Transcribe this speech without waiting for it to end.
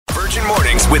Virgin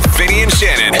Mornings with Vinny and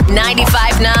Shannon.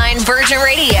 95.9 Virgin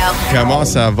Radio. Comment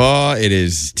ça va? It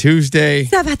is Tuesday.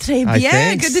 Ça va très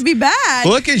bien. Good to be back.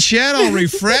 Look at Shannon,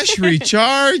 refreshed,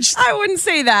 recharged. I wouldn't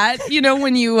say that. You know,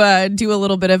 when you do a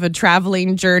little bit of a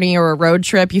traveling journey or a road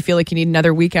trip, you feel like you need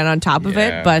another weekend on top of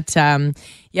it. But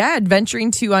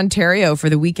adventuring to Ontario for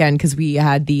the weekend because we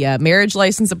had the marriage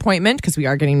license appointment because we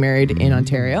are getting married in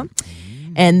Ontario.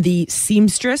 And the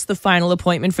seamstress, the final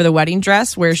appointment for the wedding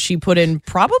dress, where she put in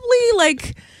probably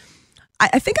like,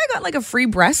 I think I got like a free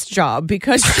breast job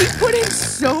because she put in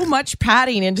so much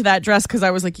padding into that dress because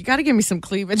I was like, you got to give me some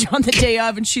cleavage on the day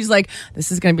of. And she's like,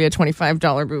 this is going to be a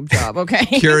 $25 boob job, okay?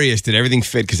 Curious, did everything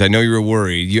fit? Because I know you were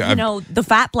worried. You know, the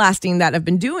fat blasting that I've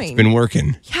been doing. It's been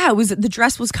working. Yeah, the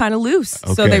dress was kind of loose.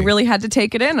 Okay. So they really had to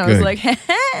take it in. I was like, heh.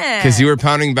 Because you were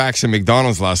pounding back some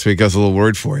McDonald's last week. I was a little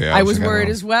worried for you. I was worried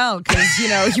as well because, you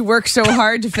know, you work so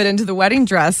hard to fit into the wedding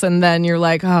dress and then you're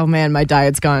like, oh man, my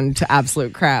diet's gone to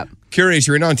absolute crap. Curious,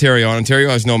 you're in Ontario. Ontario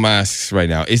has no masks right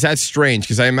now. Is that strange?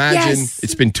 Because I imagine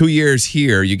it's been 2 years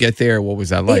here. You get there, what was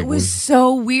that like? It was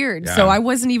so weird. Yeah. So I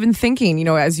wasn't even thinking, you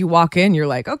know, as you walk in, you're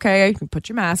like, okay, you can put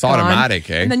your mask on. It's automatic,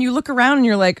 eh? And then you look around and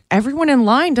you're like, everyone in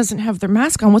line doesn't have their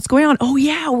mask on. What's going on? Oh,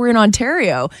 yeah, we're in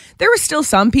Ontario. There were still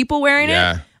some people wearing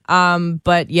it.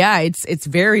 But yeah, it's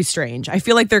very strange. I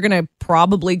feel like they're going to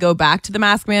probably go back to the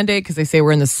mask mandate because they say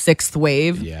we're in the 6th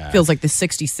wave. Yeah. Feels like the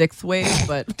 66th wave,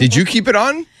 but... Did you keep it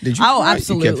on?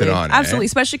 Absolutely. You kept it on, absolutely,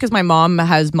 especially because my mom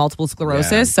has multiple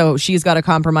sclerosis, so she's got a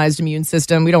compromised immune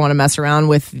system. We don't want to mess around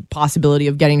with the possibility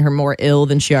of getting her more ill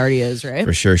than she already is, right?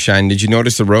 For sure. Shine, did you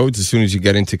notice the roads as soon as you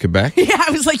get into Quebec? Yeah,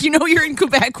 I was like, you're in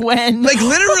Quebec when? Like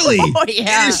literally. Oh,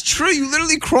 yeah. It is true. You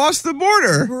literally crossed the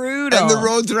border. Brutal. And the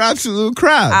roads are absolute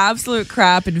crap. Absolute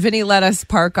crap. And Vinny let us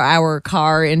park our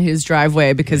car in his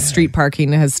driveway because street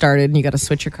parking has started and you got to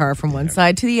switch your car from one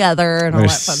side to the other and all that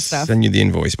fun stuff. Send you the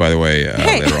invoice, by the way,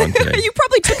 later on today. You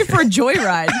probably took it for a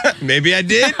joyride. Maybe I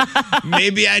did.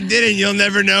 Maybe I didn't. You'll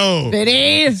never know.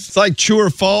 Vinny. It's like true or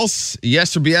false.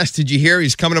 Yes or BS. Did you hear?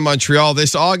 He's coming to Montreal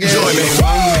this August. You know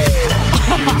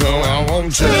I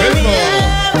want you.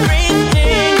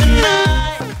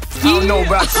 I don't know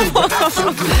about you, but I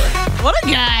feel good. What a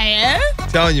guy, eh?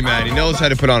 Telling you, man, he knows how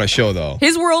to put on a show, though.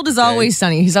 His world is always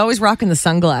sunny. He's always rocking the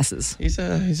sunglasses. He's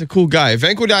a cool guy.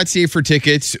 Venco.ca for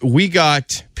tickets. We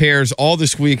got pairs all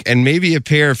this week, and maybe a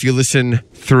pair if you listen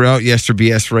throughout Yes or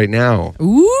BS right now.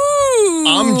 Ooh.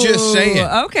 I'm just saying.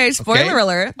 Okay, spoiler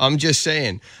alert. I'm just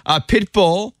saying.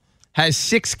 Pitbull has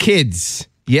 6 kids.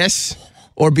 Yes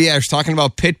or BS? Talking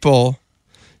about Pitbull.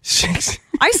 6.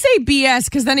 I say BS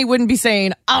because then he wouldn't be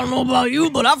saying, I don't know about you,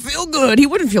 but I feel good. He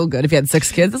wouldn't feel good if he had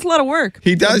 6 kids. That's a lot of work.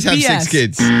 He does have 6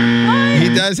 kids. He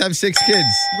does have 6 kids.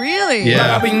 Really?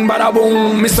 Yeah. Bada bing, bada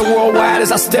boom, Mr. Worldwide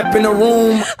as I step in the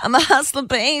room. I'm a hustler,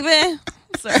 baby.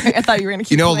 Sorry, I thought you were going to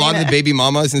keep a lot of the baby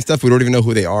mamas and stuff, we don't even know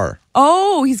who they are.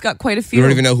 Oh, he's got quite a few. We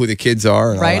don't even know who the kids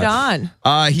are. Right on.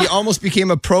 He almost became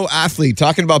a pro athlete.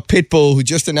 Talking about Pitbull, who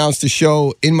just announced a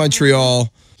show in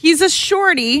Montreal. He's a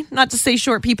shorty. Not to say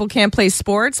short people can't play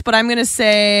sports, but I'm going to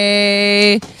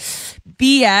say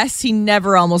BS. He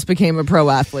never almost became a pro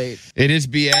athlete. It is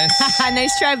BS.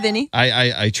 Nice try, Vinny.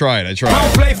 I tried. I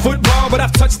don't play football, but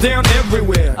I've touched down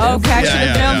everywhere. Okay, I should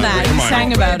have known that. He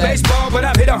sang about it. Baseball, but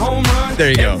I've hit a home run. There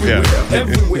you go.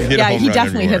 Everywhere. Yeah, he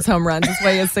definitely hits home runs. That's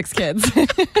why he has 6 kids.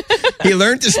 He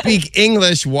learned to speak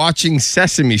English watching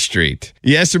Sesame Street.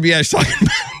 Yes or BS? Talking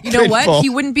about you know what? He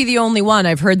wouldn't be the only one.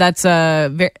 I've heard that's I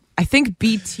think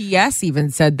BTS even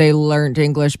said they learned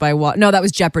English by what? No, that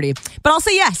was Jeopardy. But I'll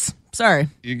say yes. Sorry.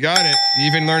 You got it. You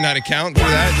even learned how to count for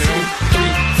that,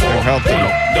 dude. It'll help you.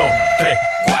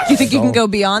 Do you think you can go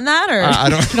beyond that, or I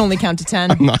don't, you can only count to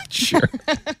 10? I'm not sure.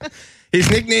 His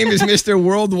nickname is Mr.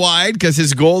 Worldwide because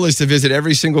his goal is to visit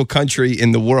every single country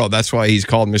in the world. That's why he's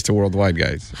called Mr. Worldwide,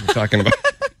 guys. We're talking about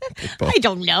I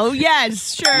don't know.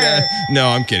 Yes, sure. Yeah. No,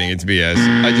 I'm kidding. It's BS.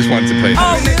 I just wanted to play that.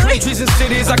 Oh, really? Countries and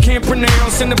cities I can't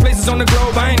pronounce, and the places on the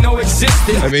globe I ain't know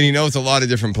existed. I mean, he knows a lot of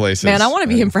different places. Man, I want to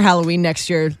be him for Halloween next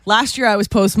year. Last year I was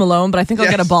Post Malone, but I think I'll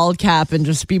get a bald cap and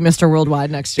just be Mr.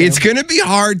 Worldwide next year. It's going to be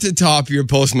hard to top your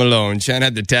Post Malone. Shan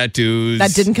had the tattoos.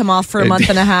 That didn't come off for a month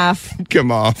and a half.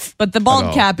 Come off. But the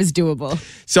bald cap is doable.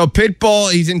 So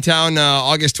Pitbull, he's in town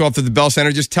August 12th at the Bell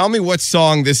Center. Just tell me what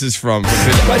song this is from.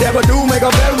 Whatever do, make a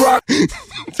bedrock.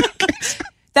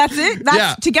 That's it?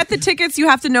 To get the tickets, you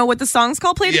have to know what the song's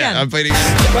called. Play it again. I'm playing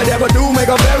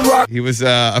again. He was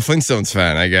a Flintstones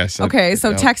fan, I guess. Okay,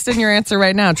 so text in your answer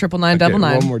right now,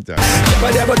 99999. One more time.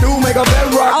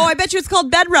 Oh, I bet you it's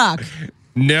called Bedrock.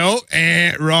 No,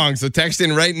 wrong. So text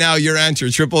in right now your answer,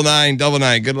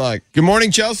 99999. Good luck. Good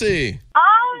morning, Chelsea.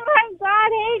 Oh my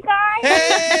God. Hey guys.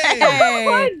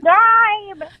 Hey!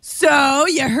 Drive. So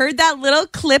you heard that little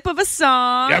clip of a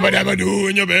song? Yabba dabba doo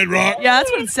in your bed rock. Yeah,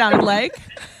 that's what it sounded like.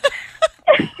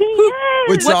 What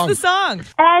What's song? the song?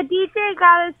 DJ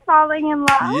got us falling in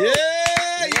love.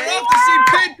 Yeah! You're off to see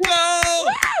Pitbull!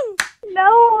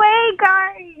 No way,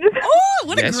 guys. Oh,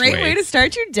 what a Yes, great Wade. way to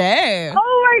start your day.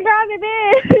 Oh my God, it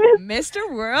is. Mr.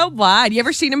 Worldwide. You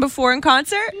ever seen him before in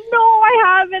concert? No, I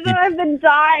haven't, and I've been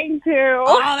dying to.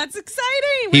 Oh, that's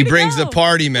exciting. Way He to brings go. the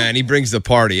party, man. He brings the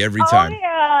party every time.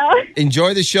 Yeah.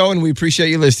 Enjoy the show, and we appreciate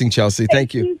you listening, Chelsea.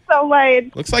 Thank you. Thank you so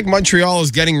much. Looks like Montreal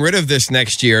is getting rid of this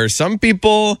next year. Some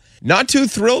people not too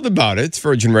thrilled about it. It's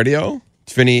Virgin Radio.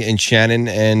 It's Vinny and Shannon.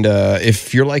 And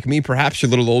if you're like me, perhaps you're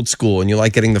a little old school and you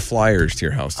like getting the flyers to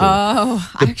your house.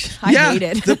 Oh, I hate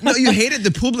it. No, you hate it. The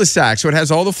Publisac. So it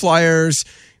has all the flyers.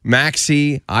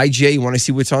 Maxi, IJ, you want to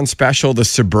see what's on special. The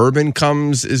Suburban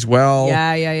comes as well.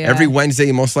 Yeah. Every Wednesday,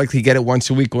 you most likely get it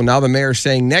once a week. Well, now the mayor's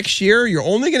saying next year, you're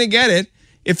only going to get it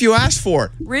if you ask for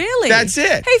it. Really? That's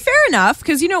it. Hey, fair enough.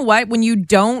 Because you know what? When you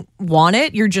don't want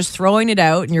it, you're just throwing it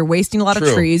out and you're wasting a lot of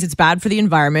True. trees. It's bad for the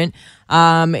environment.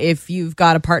 If you've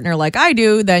got a partner like I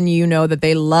do, then you know that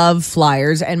they love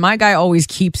flyers. And my guy always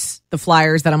keeps the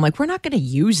flyers that I'm like, we're not going to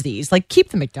use these. Like, keep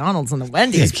the McDonald's and the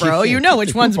Wendy's, Yeah, bro. keep You know the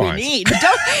which ones we coupons. need. But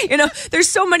don't, there's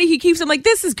so many he keeps. I'm like,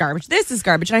 this is garbage. This is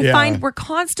garbage. And I Yeah. find we're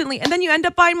constantly, and then you end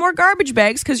up buying more garbage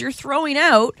bags because you're throwing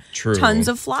out True. tons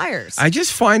of flyers. I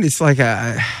just find it's like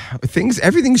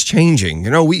everything's changing.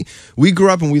 You know, we grew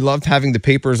up and we loved having the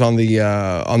papers on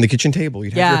the kitchen table.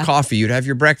 You'd have Yeah. your coffee, you'd have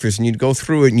your breakfast, and you'd go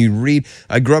through it and you'd read.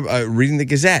 I grew up reading the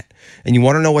Gazette, and you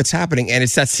want to know what's happening. And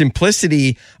it's that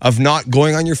simplicity of not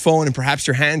going on your phone, and perhaps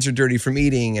your hands are dirty from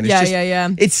eating. And it's Yeah.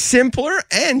 It's simpler.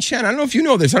 And Shannon, I don't know if you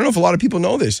know this. I don't know if a lot of people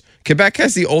know this. Quebec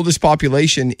has the oldest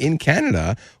population in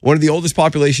Canada, one of the oldest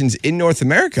populations in North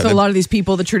America. So a lot of these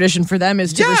people, the tradition for them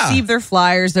is to Yeah. receive their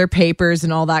flyers, their papers,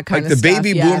 and all that kind like of the stuff.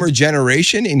 baby Yeah. boomer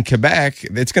generation in Quebec,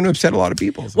 that's going to upset a lot of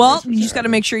people. So Well, that's you just got to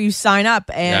make sure you sign up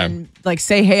and Yeah. like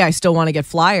say, hey, I still want to get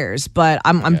flyers. But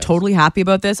I'm totally happy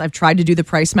about this. I've tried to do the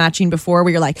price matching before,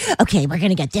 where you're like, okay, we're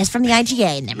gonna get this from the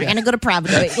IGA, and then we're gonna go to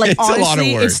Providence. Like It's a lot of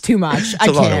honestly, work. it's too much. I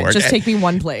a lot of can't. work. Just take me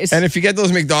one place. And if you get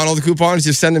those McDonald's coupons,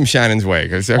 just send them Shannon's way.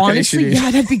 Because Honestly,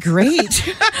 yeah, that'd be great.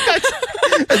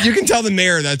 you can tell the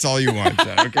mayor that's all you want.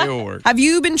 Shannon. Okay, it'll work. Have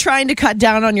you been trying to cut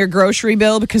down on your grocery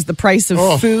bill because the price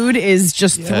of food is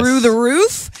just through the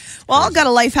roof? Well, I've got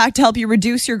a life hack to help you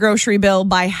reduce your grocery bill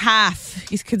by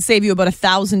half. It could save you about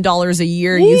 $1,000 a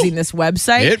year using this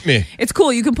website. Hit me. It's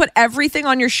cool. You can put everything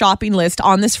on your shopping list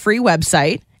on this free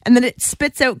website, and then it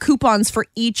spits out coupons for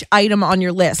each item on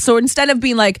your list. So instead of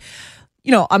being like,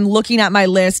 you know, I'm looking at my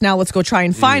list, now let's go try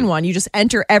and find one. You just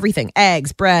enter everything,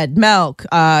 eggs, bread, milk,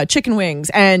 chicken wings,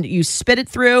 and you spit it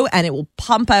through and it will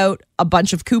pump out a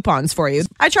bunch of coupons for you.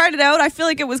 I tried it out. I feel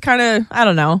like it was kind of, I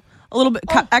don't know, a little bit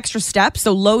extra steps.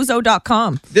 So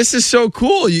Lozo.com. This is so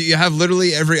cool. You have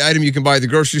literally every item you can buy at the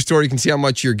grocery store. You can see how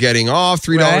much you're getting off,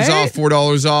 $3 Right? off,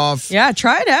 $4 off. Yeah,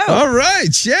 try it out. All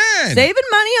right, Shan. Saving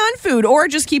money on food, or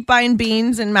just keep buying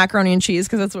beans and macaroni and cheese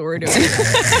because that's what we're doing.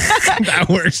 That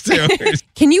works too.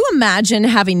 Can you imagine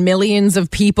having millions of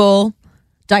people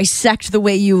dissect the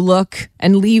way you look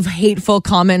and leave hateful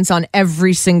comments on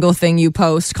every single thing you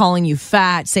post, calling you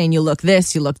fat, saying you look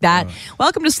this, you look that?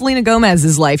 Welcome to Selena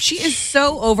Gomez's life. She is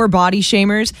so over body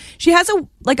shamers. She has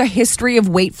a history of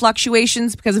weight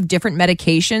fluctuations because of different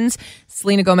medications.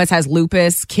 Selena Gomez has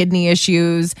lupus, kidney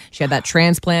issues. She had that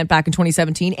transplant back in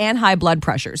 2017 and high blood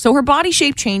pressure. So her body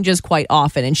shape changes quite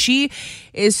often, and she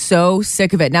is so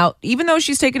sick of it. Now, even though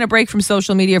she's taken a break from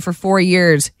social media for 4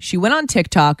 years, she went on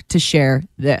TikTok to share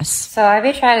this. So I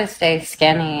be trying to stay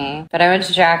skinny, but I went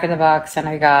to Jack in the Box and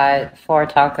I got 4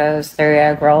 tacos, 3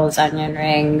 egg rolls, onion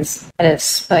rings, and a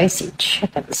spicy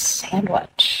chicken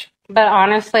sandwich. But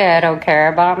honestly, I don't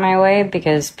care about my weight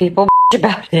because people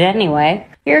about it anyway.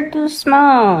 You're too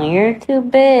small, you're too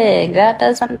big, that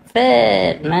doesn't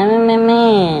fit.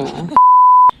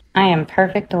 I am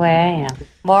perfect the way I am.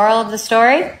 Moral of the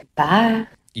story? Bye.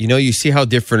 You know, you see how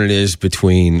different it is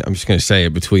between, I'm just going to say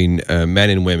it, between men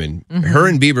and women. Mm-hmm. Her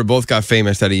and Bieber both got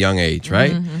famous at a young age,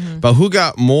 right? But who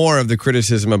got more of the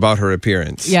criticism about her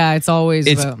appearance? Yeah, it's always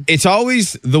It's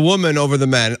always the woman over the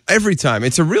man every time.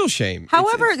 It's a real shame.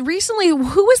 However, recently,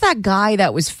 who was that guy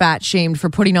that was fat shamed for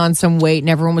putting on some weight and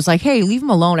everyone was like, hey, leave him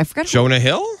alone? I forgot. Jonah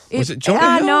Hill? Was it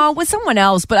Jonah Hill? No, it was someone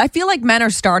else. But I feel like men are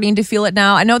starting to feel it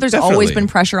now. I know there's always Definitely. been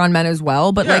pressure on men as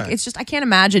well, but Yeah. like it's just I can't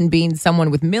imagine being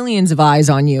someone with millions of eyes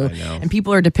on you and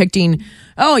people are depicting,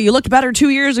 oh, you looked better 2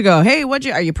 years ago. Hey,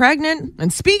 are you pregnant?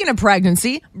 And speaking of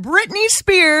pregnancy, Britney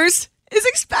Spears is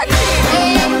expecting.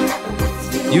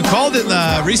 You called it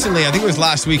recently. I think it was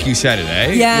last week you said it,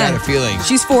 eh? Yeah. You had a feeling.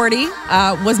 She's 40,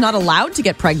 was not allowed to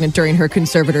get pregnant during her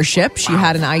conservatorship. She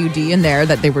had an IUD in there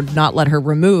that they would not let her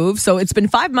remove. So it's been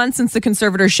 5 months since the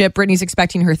conservatorship. Brittany's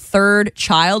expecting her third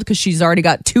child because she's already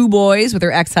got 2 boys with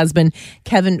her ex-husband,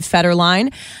 Kevin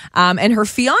Federline. And her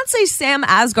fiance, Sam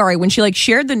Asghari, when she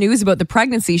shared the news about the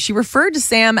pregnancy, she referred to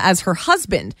Sam as her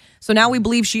husband. So now we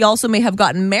believe she also may have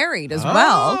gotten married as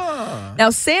well.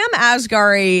 Now, Sam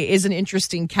Asghari is an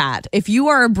interesting cat. If you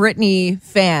are a Britney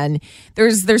fan,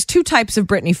 there's 2 types of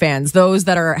Britney fans. Those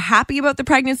that are happy about the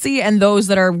pregnancy and those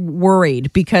that are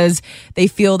worried because they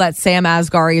feel that Sam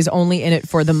Asghari is only in it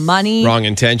for the money. Wrong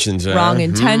intentions. Wrong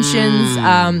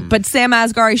intentions. But Sam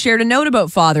Asghari shared a note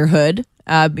about fatherhood.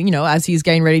 As he's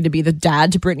getting ready to be the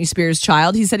dad to Britney Spears'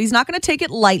 child. He said he's not going to take it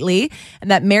lightly and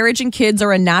that marriage and kids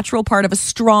are a natural part of a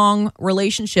strong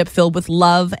relationship filled with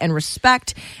love and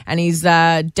respect. And he's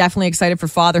definitely excited for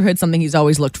fatherhood, something he's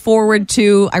always looked forward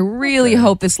to. I really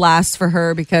hope this lasts for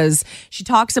her because she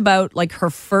talks about her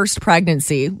first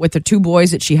pregnancy with the 2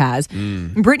 boys that she has.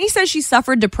 Britney says she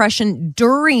suffered depression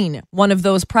during one of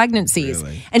those pregnancies.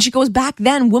 Really? And she goes, back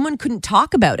then, women couldn't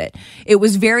talk about it. It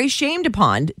was very shamed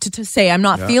upon to say, I'm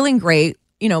not feeling great,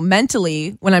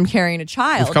 mentally when I'm carrying a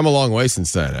child. You've come a long way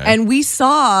since then. Eh? And we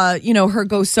saw, her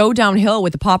go so downhill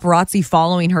with the paparazzi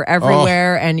following her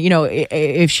everywhere. And,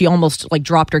 if she almost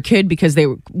dropped her kid because they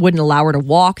wouldn't allow her to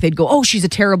walk, they'd go, oh, she's a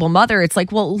terrible mother. It's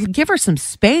well, give her some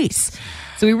space.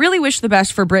 So we really wish the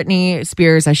best for Britney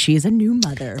Spears as she's a new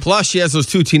mother. Plus, she has those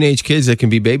 2 teenage kids that can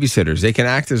be babysitters. They can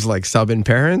act as sub-in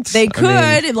parents. They could.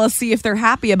 And let's see if they're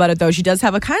happy about it, though. She does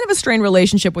have a kind of a strained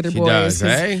relationship with her boys. Does,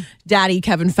 eh? Daddy,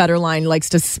 Kevin Federline, likes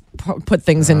to put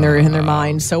things in their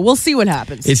mind. So we'll see what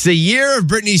happens. It's the year of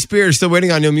Britney Spears. Still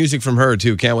waiting on new music from her,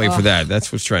 too. Can't wait for that.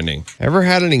 That's what's trending. Ever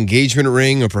had an engagement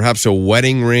ring or perhaps a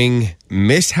wedding ring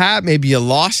mishap? Maybe you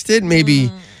lost it.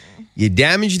 Maybe... you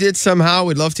damaged it somehow.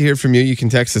 We'd love to hear from you. You can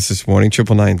text us this morning,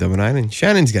 99999. And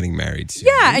Shannon's getting married soon.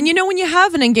 Yeah, and when you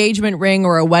have an engagement ring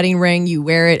or a wedding ring, you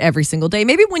wear it every single day.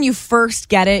 Maybe when you first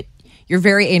get it, you're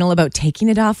very anal about taking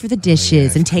it off for the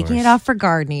dishes and taking it off for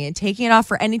gardening and taking it off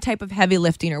for any type of heavy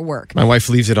lifting or work. My wife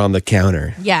leaves it on the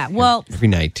counter. Yeah, well, every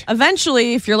night.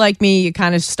 Eventually, if you're like me, you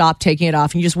kind of stop taking it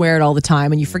off and you just wear it all the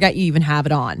time and you forget you even have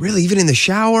it on. Really? Even in the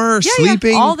shower,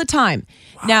 sleeping? Yeah, all the time.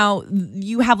 Now,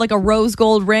 you have a rose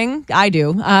gold ring. I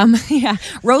do.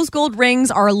 Rose gold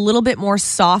rings are a little bit more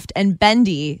soft and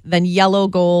bendy than yellow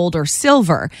gold or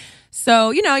silver.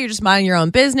 So, you're just minding your own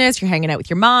business. You're hanging out with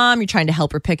your mom. You're trying to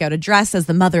help her pick out a dress as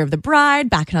the mother of the bride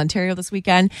back in Ontario this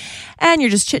weekend. And you're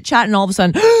just chit-chatting. All of a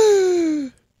sudden,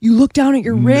 you look down at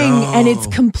your ring and it's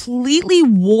completely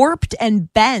warped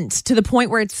and bent to the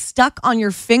point where it's stuck on your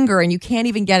finger and you can't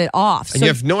even get it off. And you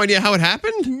have no idea how it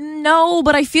happened? No,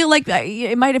 but I feel like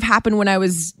it might have happened when I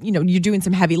was, you're doing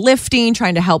some heavy lifting,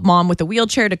 trying to help mom with the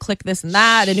wheelchair to click this and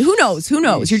that. And who knows?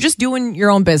 You're just doing your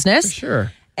own business.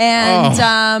 Sure. And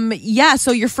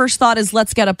so your first thought is,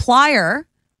 let's get a plier.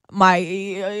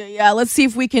 Let's see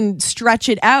if we can stretch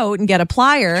it out and get a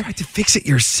plier. Try to fix it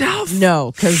yourself.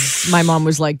 No, because my mom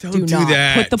was like, do not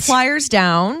that. Put the pliers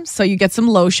down. So you get some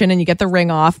lotion and you get the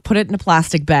ring off, put it in a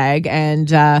plastic bag.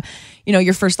 And,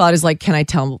 your first thought is can I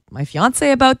tell my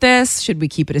fiance about this? Should we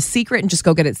keep it a secret and just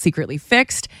go get it secretly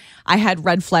fixed? I had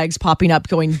red flags popping up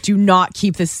going, do not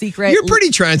keep this secret. You're pretty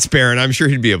transparent. I'm sure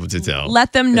he'd be able to tell.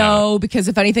 Let them know because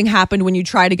if anything happened when you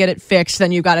try to get it fixed,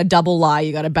 then you've got a double lie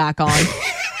you got to back on.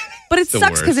 But it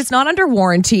sucks because it's not under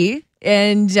warranty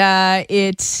and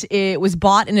it was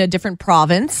bought in a different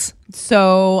province.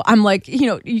 So I'm like,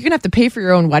 you're going to have to pay for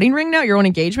your own wedding ring now, your own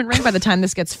engagement ring by the time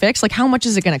this gets fixed. How much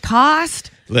is it going to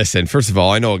cost? Listen, first of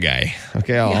all, I know a guy.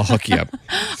 Okay, I'll hook you up.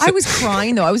 I was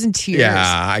crying, though. I was in tears.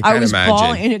 Yeah, I can was imagine.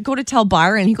 Bawling, and I'd go to tell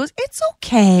Byron, he goes, it's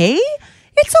okay.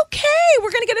 It's okay.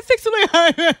 We're going to get it fixed.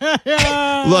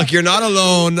 Look, you're not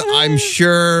alone. I'm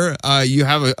sure you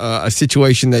have a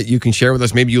situation that you can share with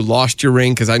us. Maybe you lost your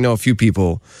ring, because I know a few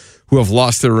people who have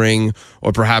lost the ring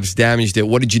or perhaps damaged it.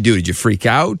 What did you do? Did you freak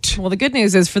out? Well, the good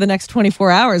news is for the next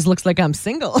 24 hours, looks like I'm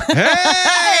single.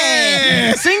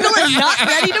 Hey! Single and not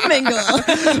ready to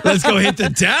mingle. Let's go hit the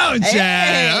town,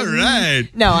 Chad. All right.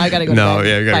 No, I got to go to bed.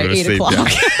 Yeah, I got to go to 8 sleep. o'clock.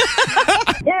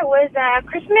 Yeah, it was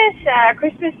Christmas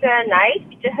night.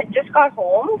 We just got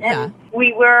home, and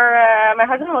we were. My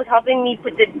husband was helping me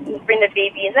bring the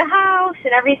baby in the house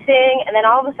and everything. And then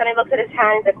all of a sudden, I looked at his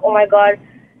hand. He's like, "Oh my God,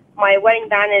 my wedding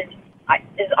band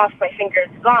is off my finger.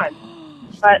 It's gone."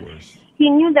 But he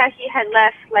knew that he had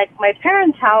left my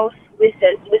parents' house with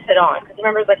it on, because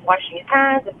remember, washing his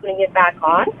hands and putting it back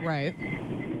on. Right.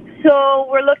 So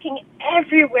we're looking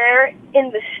everywhere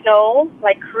in the snow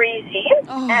like crazy.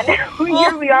 And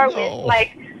here we are with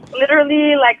like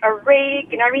literally like a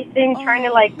rake and everything trying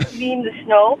to like clean the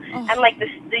snow. And like the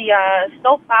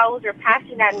snow plows are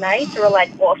passing at night. So we're like,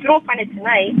 well, if we don't find it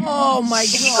tonight, oh my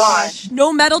it'll be gosh. gone.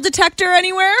 No metal detector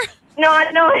anywhere? No.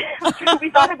 We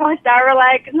thought about that. We're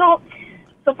like, no.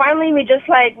 So finally we just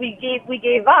like, we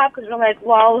gave up because we're like,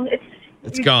 well,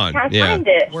 It's we gone. Can't Yeah. find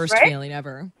it. Worst right? feeling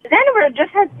ever. Then we're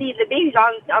just at the baby's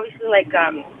obviously like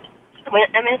when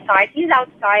I'm inside, he's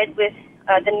outside with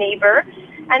the neighbor,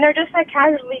 and they're just like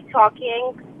casually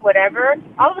talking, whatever.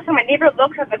 All of a sudden, my neighbor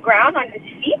looks at the ground on his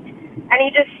feet, and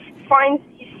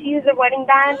he sees the wedding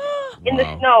band in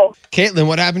the snow. Caitlin,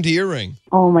 what happened to your ring?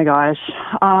 Oh my gosh.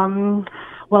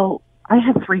 Well, I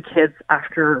had 3 kids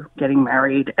after getting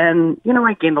married, and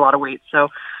I gained a lot of weight, so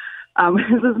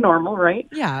this is normal, right?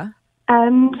 Yeah.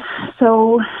 And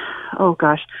so,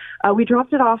 we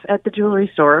dropped it off at the jewelry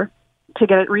store to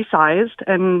get it resized,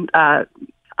 and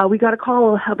we got a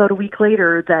call about a week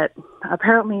later that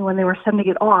apparently when they were sending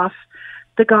it off,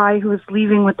 the guy who was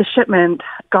leaving with the shipment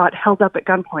got held up at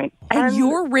gunpoint. And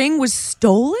your ring was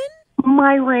stolen?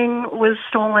 My ring was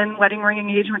stolen, wedding ring,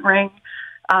 engagement ring,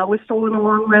 was stolen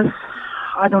along with,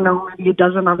 I don't know, maybe a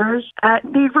dozen others.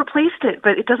 They've replaced it,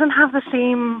 but it doesn't have the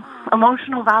same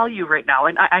emotional value right now.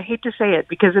 And I hate to say it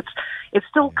because it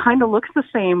still kind of looks the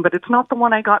same, but it's not the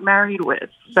one I got married with.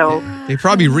 So They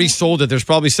probably resold it. There's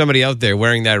probably somebody out there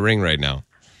wearing that ring right now.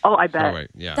 Oh, I bet. Oh, wait,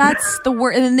 yeah. That's the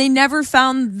word. And then they never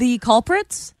found the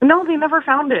culprits? No, they never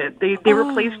found it. They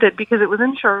replaced it because it was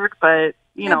insured, but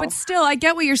But still, I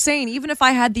get what you're saying. Even if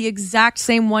I had the exact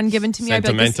same one given to me, I'd be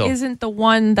like, this Sentimental. isn't the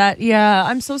one that,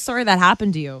 I'm so sorry that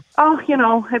happened to you. Oh,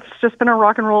 it's just been a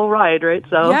rock and roll ride, right?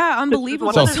 So Yeah,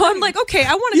 unbelievable. So- So I'm like, okay,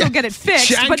 I want to go get it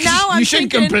fixed. But now I'm you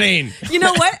shouldn't thinking, complain. you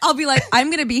know what? I'll be like, I'm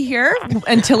going to be here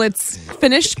until it's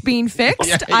finished being fixed.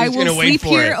 Yeah, you're I just will gonna wait sleep for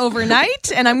here it.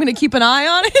 overnight, and I'm going to keep an eye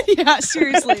on it. Yeah,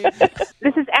 seriously.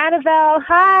 This is Annabelle.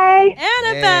 Hi.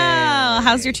 Annabelle,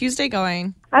 how's your Tuesday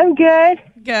going? I'm good.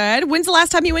 Good. When's the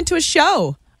last time you went to a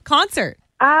show? Concert?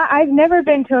 I've never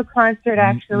been to a concert,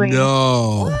 actually.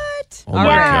 No. What? Oh, my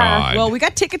God. Well, we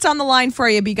got tickets on the line for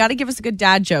you, but you got to give us a good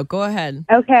dad joke. Go ahead.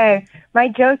 Okay. My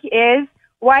joke is,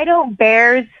 why don't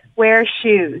bears wear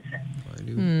shoes?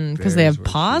 Because they have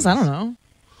paws? I don't know.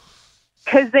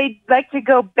 Because they like to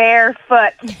go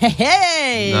barefoot.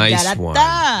 Hey! Nice da-da-da.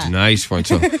 one. Nice one.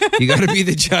 So you got to be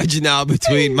the judge now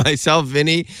between myself,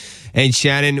 Vinny, and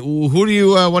Shannon. Who do you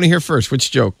want to hear first?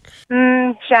 Which joke?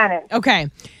 Shannon. Okay.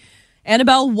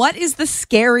 Annabelle, what is the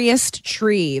scariest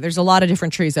tree? There's a lot of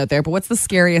different trees out there, but what's the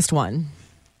scariest one?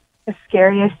 The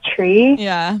scariest tree?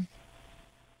 Yeah.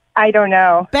 I don't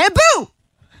know. Bamboo!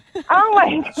 Oh,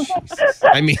 my God.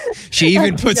 I mean, she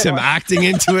even put some acting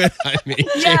into it. I mean,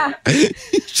 Yeah. you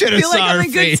should I have feel like saw I'm her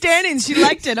in good face. standings. She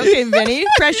liked it. Okay, Vinny.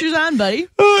 Pressure's on, buddy.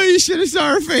 Oh, you should have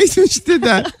saw her face when she did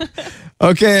that.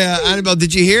 Okay, Annabelle,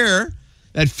 did you hear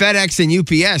that FedEx and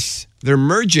UPS, they're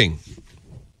merging?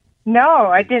 No,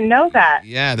 I didn't know that.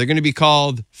 Yeah, they're going to be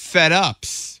called Fed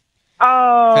Ups.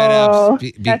 Oh,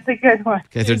 Fed Ups. that's a good one.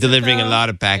 Because they're Is it delivering a though? lot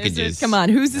of packages. Come on,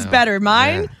 whose is better,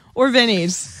 mine Yeah. or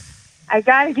Vinny's? I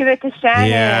got to give it to Shannon.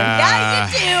 Yeah. Yeah,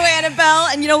 you do, Annabelle.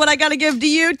 And you know what I got to give to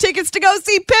you? Tickets to go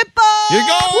see Pitbull. You're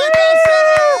going,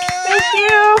 Thank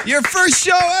you. Your first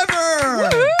show ever.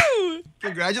 Woo!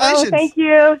 Congratulations. Oh, thank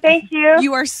you. Thank you.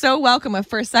 You are so welcome.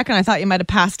 For a second, I thought you might have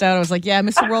passed out. I was like, yeah,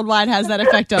 Mr. Worldwide has that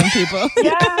effect on people.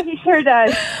 Yeah, he sure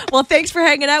does. Well, thanks for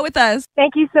hanging out with us.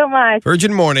 Thank you so much.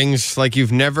 Virgin Mornings, like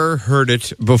you've never heard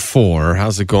it before.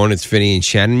 How's it going? It's Vinny and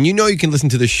Shannon. You know you can listen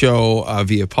to the show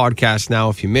via podcast now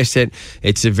if you miss it.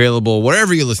 It's available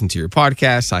wherever you listen to your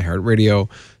podcasts, iHeartRadio,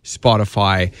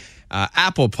 Spotify,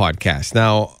 Apple Podcasts.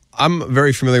 Now, I'm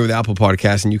very familiar with Apple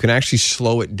Podcasts, and you can actually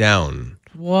slow it down.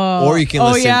 Whoa. Or you can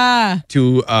listen yeah.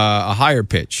 to a higher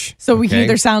pitch. So we can okay?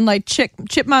 either sound like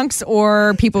chipmunks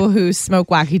or people who smoke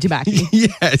wacky tobacco.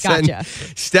 Yes. Gotcha. And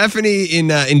Stephanie in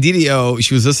DDO,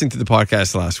 she was listening to the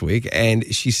podcast last week, and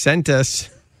she sent us,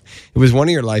 it was one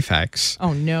of your life hacks.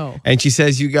 Oh, no. And she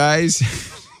says, you guys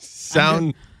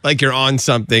sound like you're on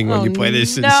something when you play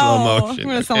this in slow motion. I'm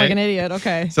going to sound okay? like an idiot.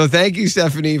 Okay. So thank you,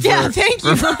 Stephanie, for, thank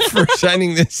you. for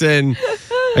sending this in.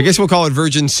 I guess we'll call it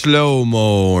Virgin Slow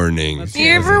Mornings. Do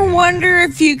you ever wonder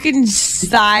if you can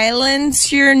silence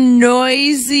your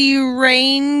noisy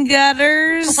rain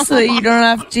gutters so you don't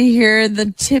have to hear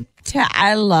the tip-tap?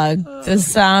 I like the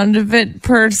sound of it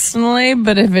personally,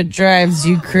 but if it drives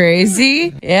you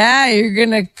crazy, yeah, you're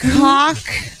gonna cock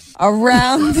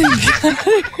around the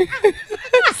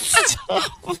gutter.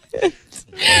 Stop it.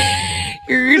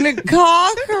 You're going to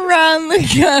caulk around the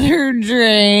gutter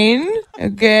drain.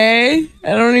 Okay? I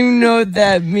don't even know what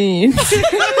that means.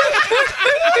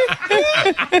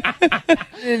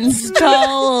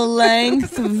 Install a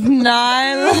length of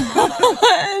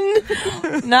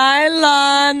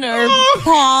nylon or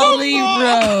poly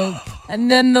rope. And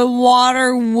then the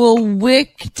water will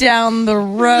wick down the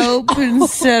rope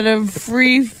instead of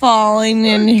free falling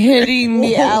and hitting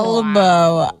the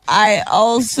elbow. I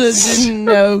also didn't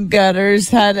know gutters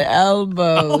had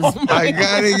elbows. I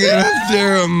gotta get up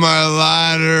there on my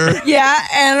ladder. Yeah,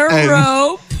 and a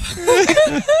rope.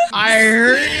 I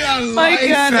heard on My Life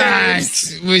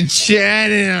Hacks with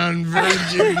Shannon on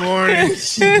Virgin Morning.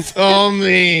 She told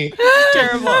me,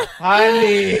 Terrible.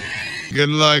 honey, good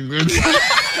luck with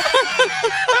that.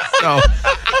 So,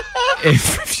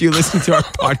 if you listen to our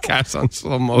podcast on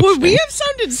slow motion, Would we have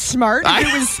sounded smart if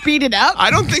it was speeded up? I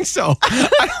don't think so.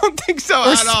 I don't think so Or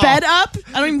at all. sped up?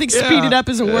 I don't even think speeded up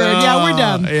is a word. Yeah, we're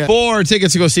done. Yeah. 4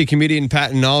 tickets to go see comedian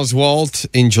Patton Oswalt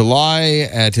in July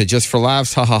at Just for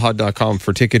Laughs, hahaha.com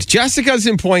for tickets. Jessica's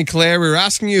in Point Claire. We were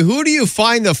asking you, who do you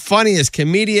find the funniest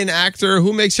comedian, actor?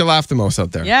 Who makes you laugh the most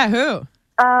out there? Yeah, who?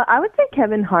 I would say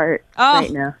Kevin Hart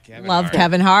right now. Love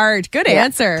Kevin Hart. Good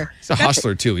answer. He's a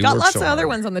hustler, too. He Got works lots so of other hard.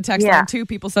 ones on the text line, too.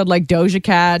 People said, like, Doja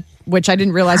Cat, which I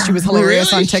didn't realize she was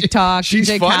hilarious Really? on TikTok. She's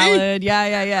DJ funny? Khaled.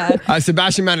 Yeah.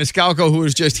 Sebastian Maniscalco, who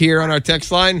was just here on our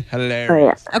text line. Hilarious.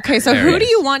 Oh, yeah. Okay, so There who it do is.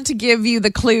 you want to give you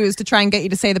the clues to try and get you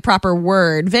to say the proper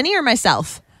word? Vinny or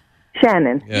myself?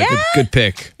 Shannon. Yeah, good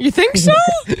pick. You think so?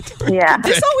 Yeah.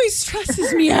 This always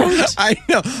stresses me out. I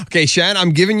know. Okay, Shan,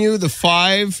 I'm giving you the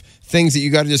 5 things that you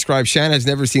got to describe. Shan has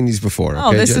never seen these before. Oh,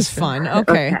 okay, this is Jessica? fun.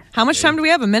 Okay. How much time do we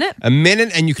have? A minute? A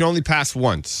minute, and you can only pass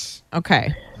once.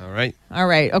 Okay. All right. All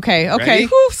right. Okay. Ready?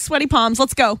 Whew, sweaty palms.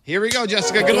 Let's go. Here we go,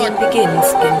 Jessica. Good luck. Begins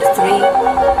in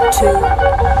 3, 2,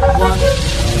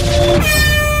 1.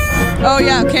 Oh,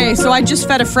 yeah. Okay. So I just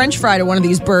fed a French fry to one of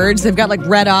these birds. They've got like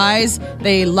red eyes.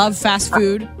 They love fast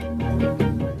food.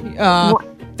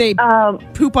 They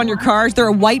poop on your cars. They're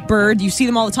a white bird. You see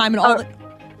them all the time. And all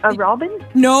A robin?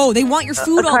 No, they want your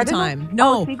food all the cardinal? time.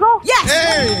 No. A seagull? Yes.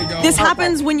 There you go. This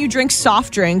happens when you drink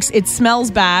soft drinks. It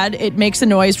smells bad. It makes a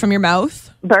noise from your mouth.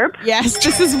 Burp? Yes.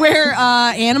 This is where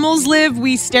animals live.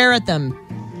 We stare at them.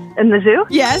 In the zoo?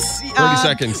 Yes. 30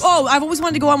 seconds. Oh, I've always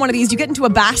wanted to go on one of these. You get into a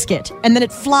basket, and then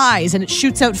it flies, and it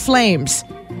shoots out flames.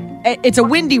 It's a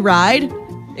windy ride.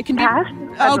 It can be. Pass?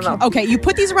 I don't know. Okay. You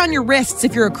put these around your wrists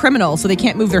if you're a criminal, so they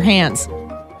can't move their hands.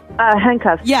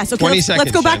 Handcuffs. Yes. Okay. 20 Let's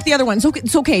seconds, go back Jen. to the other one.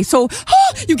 It's okay. So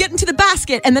you get into the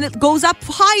basket, and then it goes up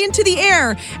high into the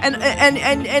air,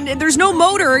 and there's no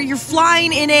motor. You're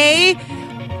flying in a.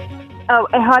 Oh,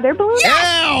 a hot air balloon?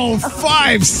 Ow,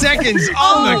 5 seconds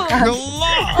on the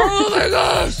clock. Oh my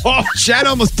gosh. Oh, Shan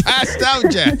almost passed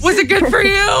out, Jess. Was it good for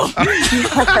you? Oh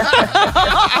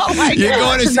my You're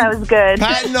going to see That was good.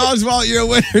 Patton Oswalt. You're a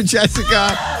winner,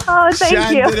 Jessica. Oh, thank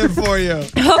Shan you. did it for you.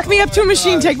 Hook me up to a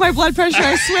machine. Take my blood pressure.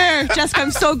 I swear. Jessica,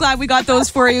 I'm so glad we got those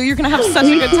for you. You're going to have such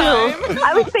a good time.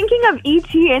 I was thinking of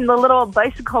E.T. and the little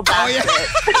bicycle basket.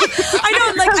 I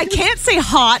know. Like, I can't say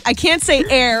hot. I can't say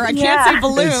air. I can't Yeah. say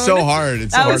balloon. It's so hard.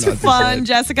 It's so That hard was not to say fun, it.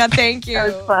 Jessica. Thank you.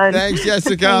 That was fun. Thanks,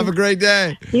 Jessica. Have a great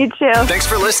day. You too. Thanks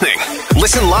for listening.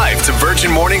 Listen live to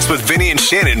Virgin Mornings with Vinny and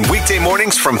Shannon weekday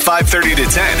mornings from 5:30 to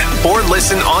 10, or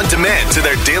listen on demand to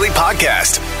their daily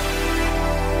podcast.